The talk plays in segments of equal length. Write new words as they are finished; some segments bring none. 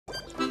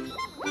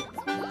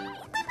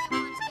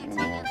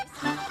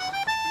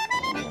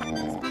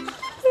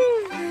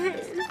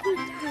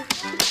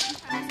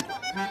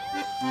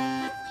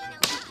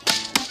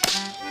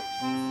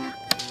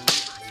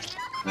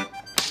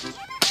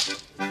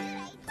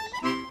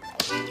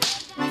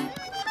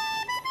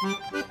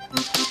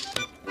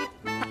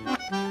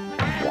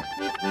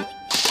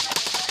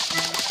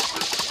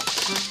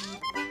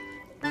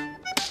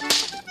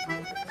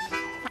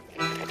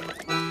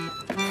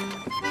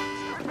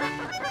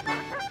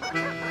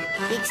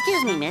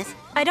Excuse me, miss.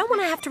 I don't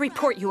want to have to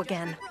report you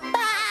again.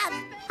 Bob!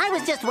 I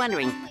was just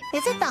wondering,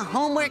 is it the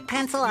homework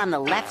pencil on the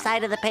left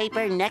side of the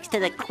paper next to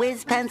the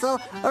quiz pencil,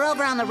 or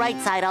over on the right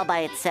side all by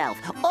itself?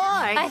 Or...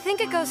 I think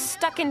it goes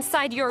stuck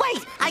inside your...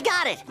 Wait! I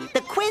got it!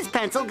 The quiz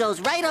pencil goes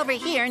right over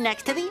here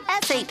next to the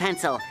essay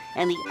pencil.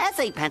 And the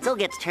essay pencil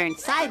gets turned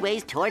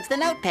sideways towards the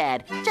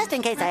notepad, just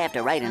in case I have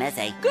to write an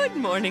essay. Good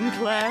morning,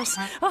 class.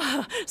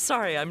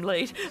 Sorry I'm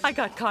late. I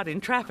got caught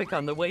in traffic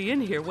on the way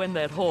in here when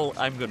that whole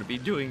 "I'm going to be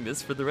doing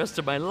this for the rest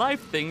of my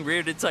life" thing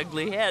reared its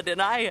ugly head,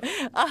 and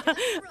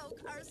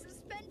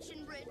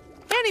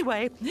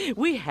Anyway,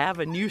 we have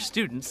a new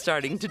student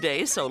starting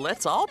today, so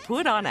let's all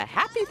put on a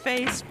happy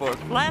face for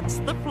Flats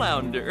the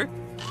Flounder.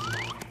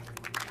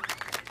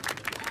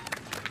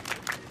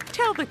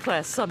 Tell the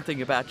class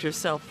something about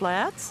yourself,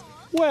 Flats.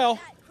 Well,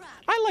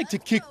 I like to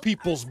kick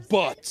people's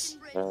butts.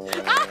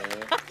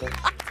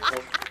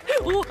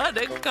 What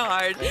a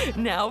card.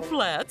 Now,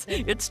 Flats,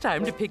 it's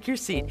time to pick your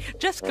seat.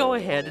 Just go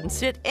ahead and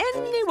sit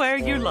anywhere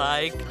you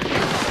like.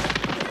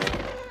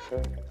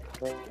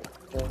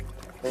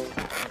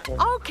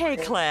 Okay,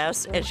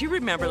 class, as you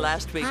remember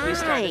last week, we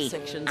started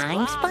sections...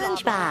 I'm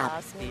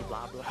SpongeBob.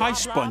 Hi,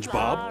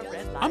 SpongeBob.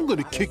 I'm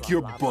gonna kick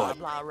your butt.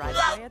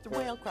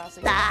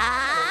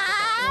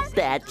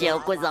 That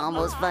joke was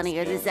almost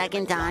funnier the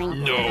second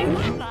time. No.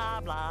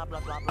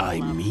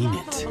 I mean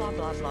it.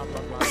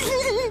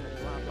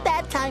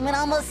 That time it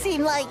almost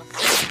seemed like...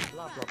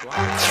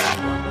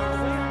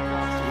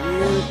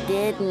 You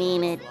did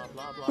mean it.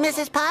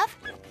 Mrs. Puff?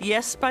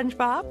 Yes,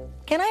 SpongeBob?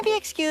 Can I be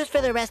excused for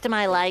the rest of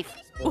my life?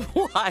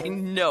 Why,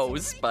 no,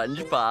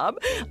 SpongeBob.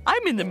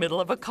 I'm in the middle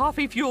of a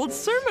coffee-fueled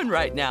sermon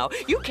right now.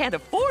 You can't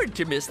afford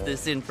to miss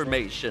this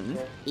information.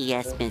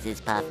 Yes,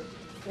 Mrs. Puff.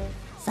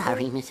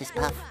 Sorry, Mrs.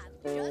 Puff.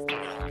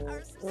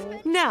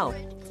 Now,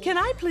 can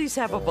I please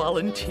have a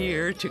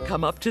volunteer to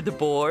come up to the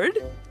board?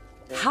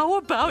 How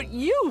about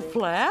you,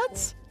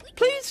 Flats?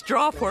 Please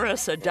draw for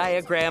us a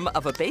diagram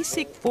of a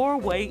basic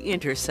four-way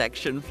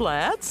intersection,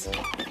 Flats.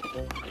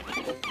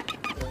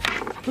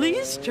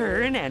 Please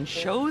turn and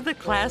show the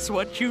class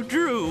what you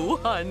drew,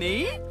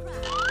 honey.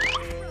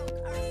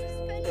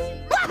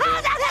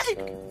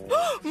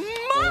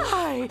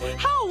 My,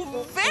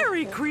 how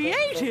very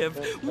creative!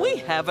 We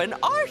have an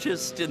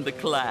artist in the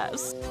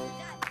class.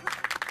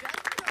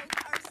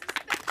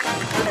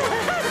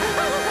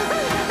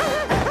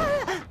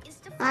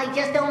 I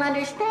just don't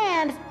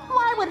understand.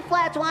 Why would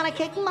Flats want to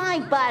kick my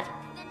butt?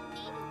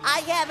 I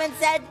haven't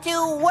said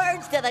 2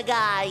 words to the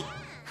guy.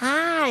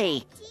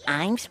 Hi,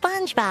 I'm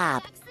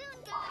SpongeBob.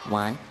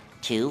 1,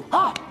 2...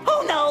 Oh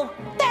no!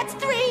 That's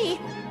 3!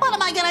 What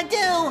am I gonna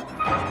do?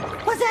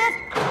 What's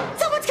that?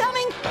 Someone's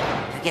coming!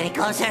 You're getting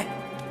closer.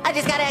 I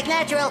just gotta act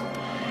natural.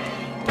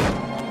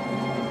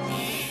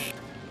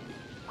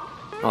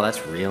 Oh,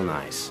 that's real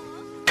nice.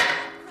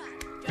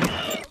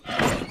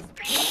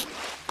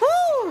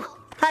 Woo!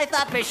 I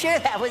thought for sure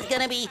that was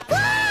gonna be...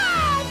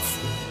 Flats!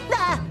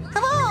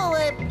 Hello,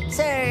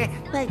 sir.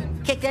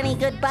 Kicked any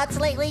good butts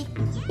lately?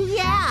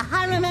 Yeah,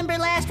 I remember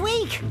last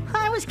week.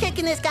 I was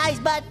kicking this guy's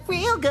butt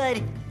real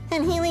good.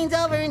 And he leans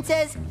over and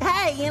says,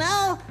 hey, you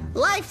know,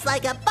 life's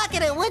like a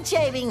bucket of wood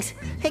shavings.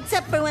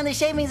 Except for when the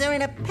shavings are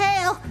in a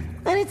pail.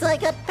 And it's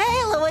like a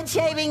pail of wood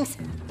shavings.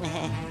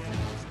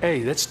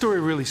 Hey, that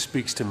story really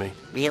speaks to me.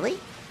 Really?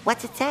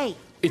 What's it say?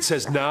 It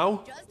says,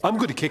 now, I'm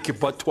gonna kick your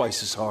butt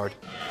twice as hard.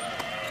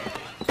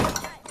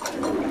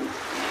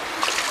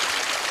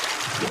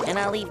 And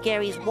I'll leave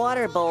Gary's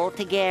water bowl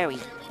to Gary.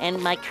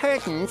 And my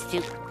curtains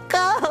to...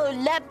 Oh,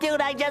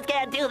 Neptune, I just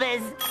can't do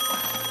this.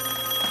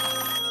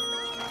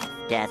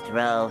 Death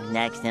Row,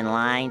 next in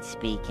line,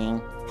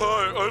 speaking.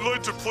 Hi, I'd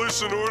like to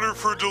place an order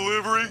for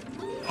delivery.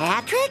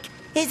 Patrick?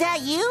 Is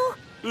that you?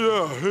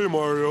 Yeah, hey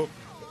Mario.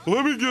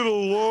 Let me get a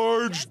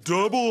large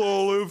double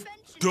olive,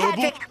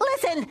 Patrick,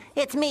 listen!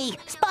 It's me,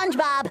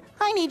 SpongeBob.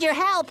 I need your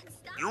help.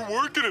 You're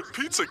working at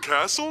Pizza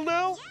Castle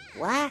now?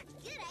 What?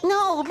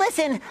 No,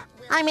 listen.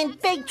 I'm in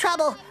big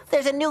trouble.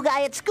 There's a new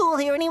guy at school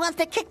here and he wants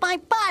to kick my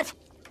butt.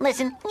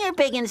 Listen, you're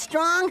big and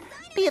strong.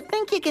 Do you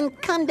think you can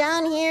come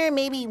down here,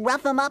 maybe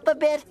rough him up a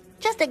bit?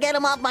 Just to get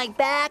him off my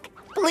back?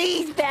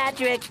 Please,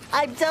 Patrick.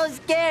 I'm so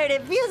scared.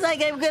 It feels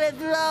like I'm gonna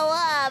throw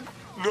up.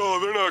 No,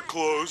 they're not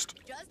closed.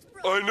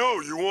 I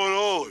know, you want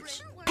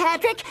olives.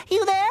 Patrick,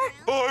 you there?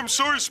 Oh, I'm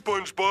sorry,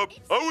 SpongeBob.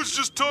 I was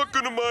just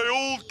talking to my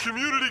old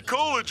community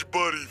college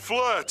buddy,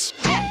 Flats.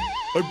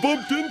 I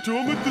bumped into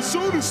him at the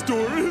soda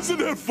store. Isn't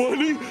that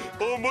funny?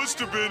 Oh, must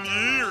have been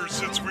years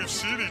since we've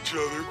seen each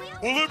other.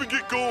 Well, let me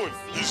get going.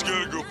 He's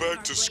got to go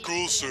back to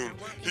school soon.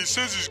 He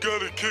says he's got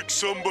to kick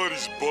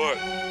somebody's butt.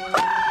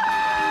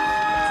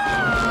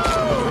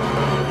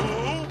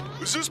 Hello?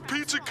 Is this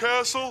Pizza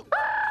Castle?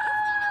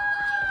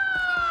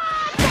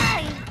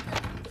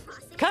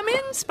 Come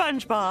in,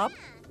 SpongeBob.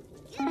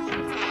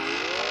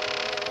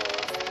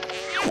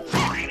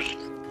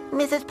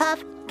 Mrs.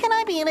 Puff, can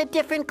I be in a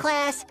different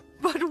class?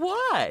 But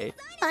why?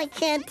 I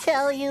can't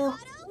tell you.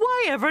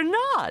 Why ever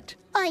not?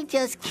 I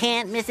just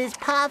can't, Mrs.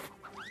 Puff.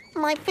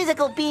 My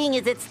physical being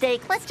is at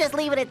stake. Let's just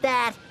leave it at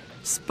that.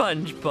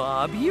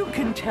 SpongeBob, you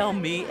can tell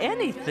me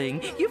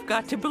anything. You've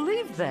got to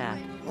believe that.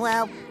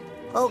 Well,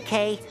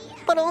 okay.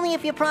 But only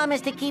if you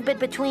promise to keep it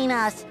between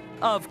us.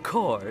 Of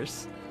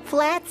course.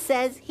 Flats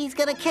says he's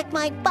gonna kick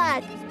my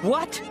butt.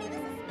 What?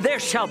 There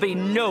shall be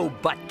no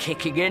butt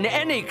kicking in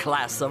any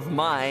class of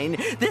mine.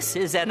 This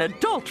is an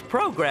adult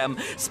program.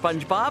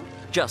 SpongeBob,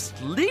 just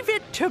leave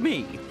it to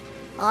me.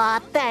 Aw,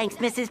 thanks,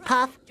 Mrs.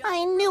 Puff.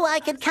 I knew I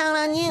could count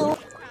on you.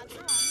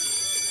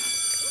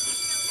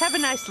 Have a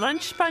nice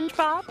lunch,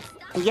 SpongeBob.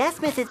 Yes,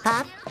 Mrs.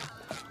 Puff.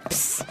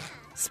 Psst.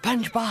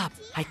 SpongeBob,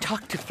 I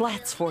talked to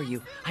Flats for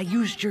you. I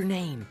used your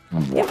name.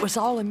 It was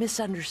all a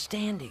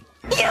misunderstanding.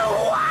 You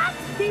what?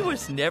 He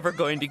was never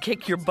going to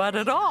kick your butt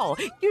at all.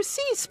 You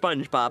see,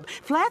 SpongeBob,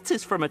 Flats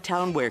is from a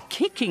town where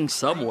kicking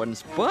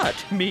someone's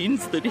butt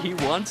means that he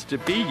wants to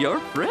be your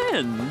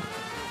friend.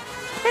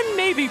 And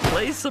maybe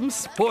play some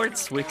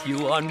sports with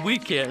you on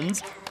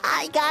weekends.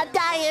 I got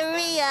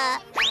diarrhea.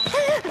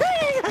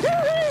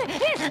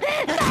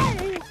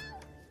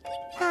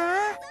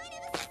 Huh?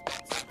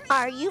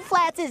 Are you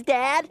Flats'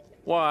 dad?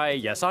 Why,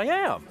 yes, I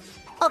am.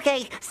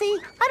 Okay, see,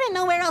 I didn't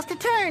know where else to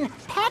turn.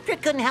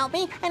 Patrick couldn't help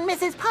me, and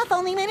Mrs. Puff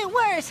only made it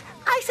worse.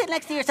 I sit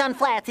next to your son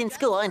Flats in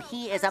school, and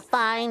he is a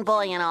fine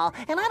boy and all.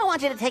 And I don't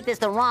want you to take this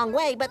the wrong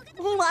way, but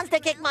he wants to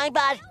kick my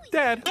butt.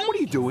 Dad, what are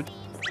you doing?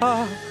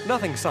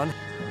 Nothing, son.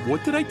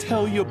 What did I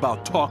tell you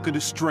about talking to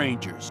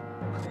strangers?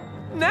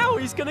 Now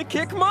he's gonna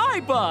kick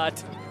my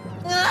butt.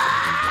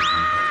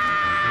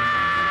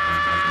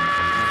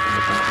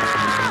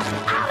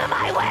 Out of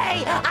my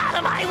way! Out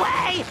of my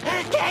way!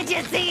 Can't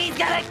you see he's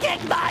gonna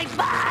kick my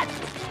butt?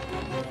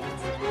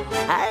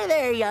 Hi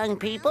there, young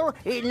people.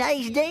 A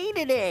nice day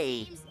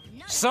today.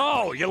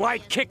 So, you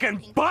like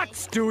kicking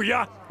butts, do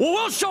ya? Well,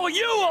 we'll show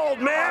you, old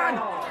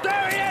man!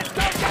 There he is!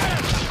 Go get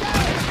him!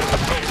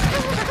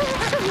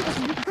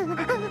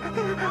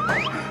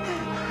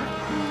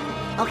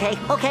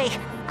 Okay.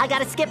 I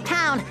gotta skip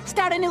town,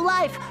 start a new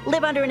life,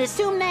 live under an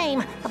assumed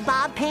name.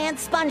 Bob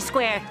Pants Sponge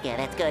Square. Yeah,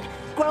 that's good.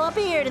 Grow a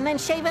beard and then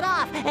shave it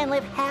off and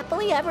live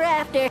happily ever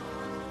after.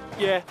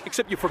 Yeah,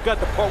 except you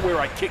forgot the part where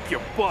I kick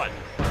your butt.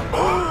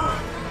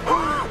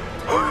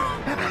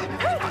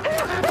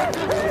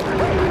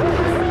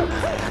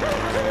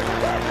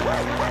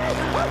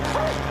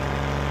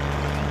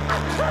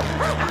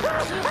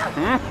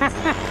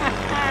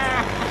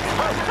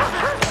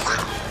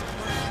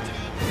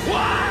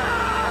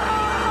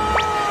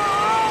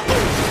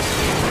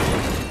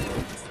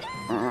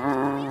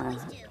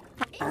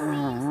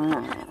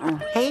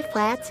 Hey,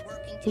 Flats.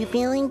 You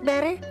feeling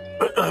better?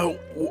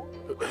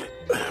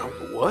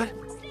 What?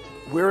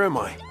 Where am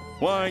I?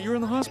 Why, you're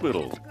in the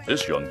hospital.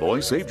 This young boy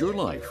saved your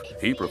life.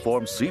 He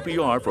performed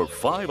CPR for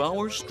 5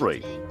 hours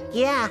straight.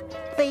 Yeah,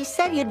 they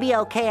said you'd be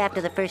okay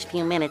after the first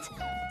few minutes,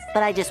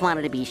 but I just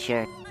wanted to be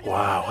sure.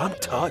 Wow, I'm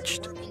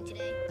touched.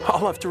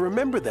 I'll have to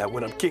remember that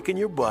when I'm kicking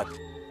your butt.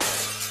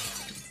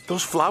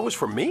 Those flowers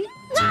for me?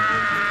 He's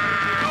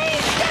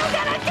still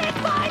gonna kick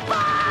my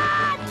butt!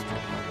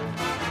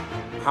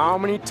 How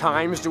many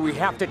times do we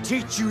have to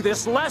teach you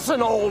this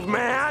lesson, old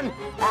man?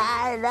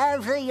 I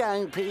love the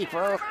young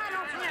people.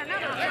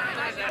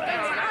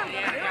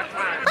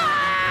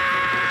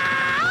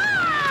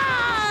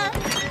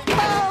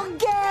 Oh,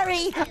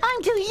 Gary,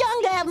 I'm too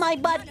young to have my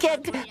butt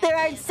kicked. There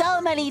are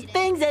so many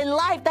things in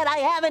life that I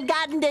haven't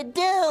gotten to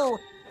do.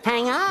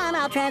 Hang on,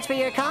 I'll transfer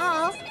your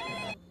call.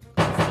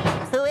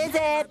 Who is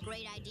it?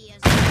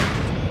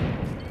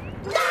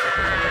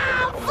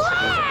 No!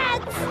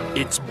 Flats!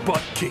 It's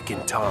butt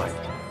kicking time.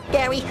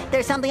 Gary,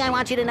 there's something I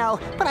want you to know,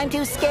 but I'm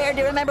too scared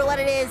to remember what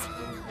it is.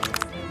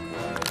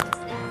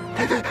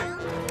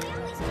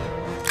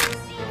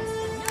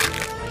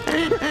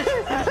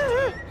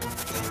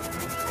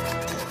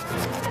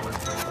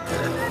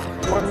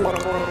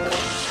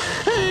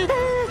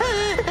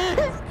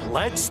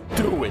 Let's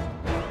do it.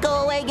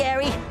 Go away,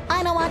 Gary.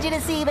 I don't want you to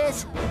see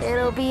this.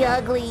 It'll be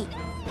ugly.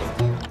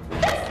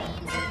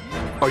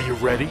 Are you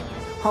ready?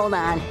 Hold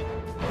on.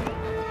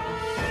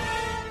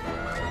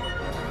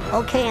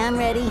 Okay, I'm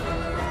ready.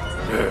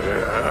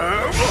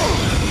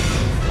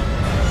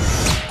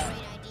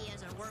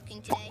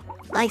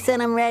 I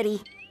said I'm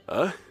ready.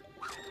 Huh?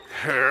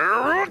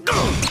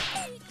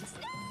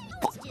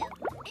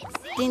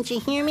 Didn't you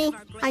hear me?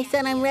 I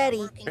said I'm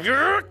ready.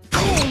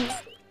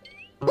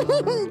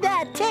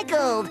 That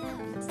tickled.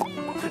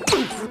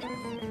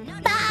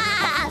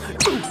 Ah!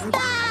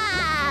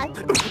 Ah!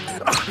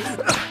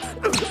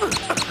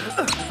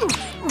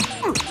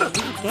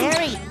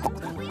 Gary,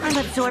 I'm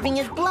absorbing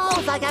his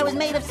blows like I was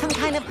made of some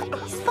kind of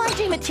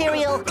spongy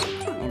material.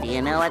 And do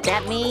you know what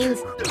that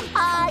means?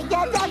 I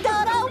get to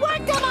go to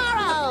work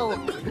tomorrow!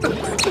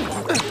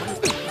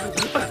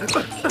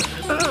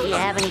 Do you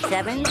have any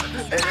sevens?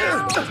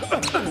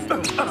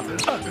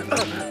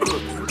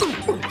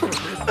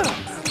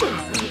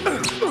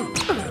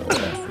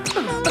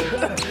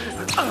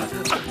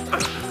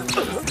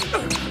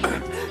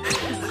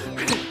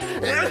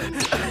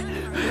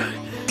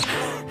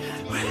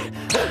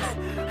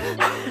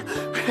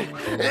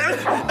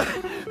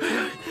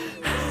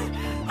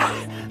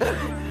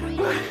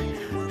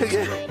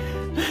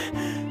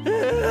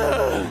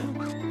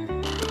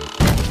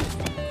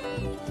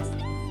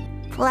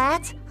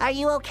 Flats, are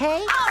you okay?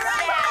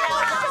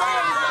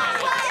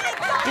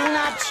 Do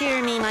not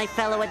cheer me, my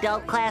fellow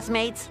adult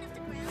classmates.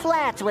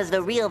 Flats was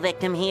the real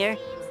victim here.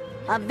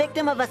 A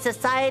victim of a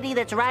society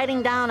that's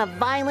riding down a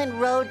violent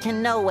road to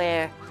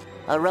nowhere.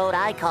 A road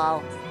I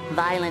call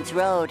Violence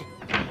Road.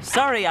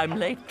 Sorry I'm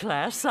late,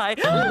 class.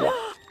 SpongeBob!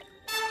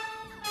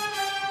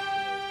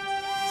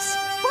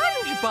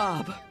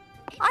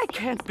 I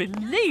can't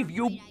believe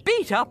you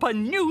beat up a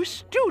new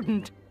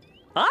student.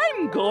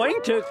 I'm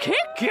going to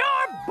kick your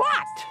butt!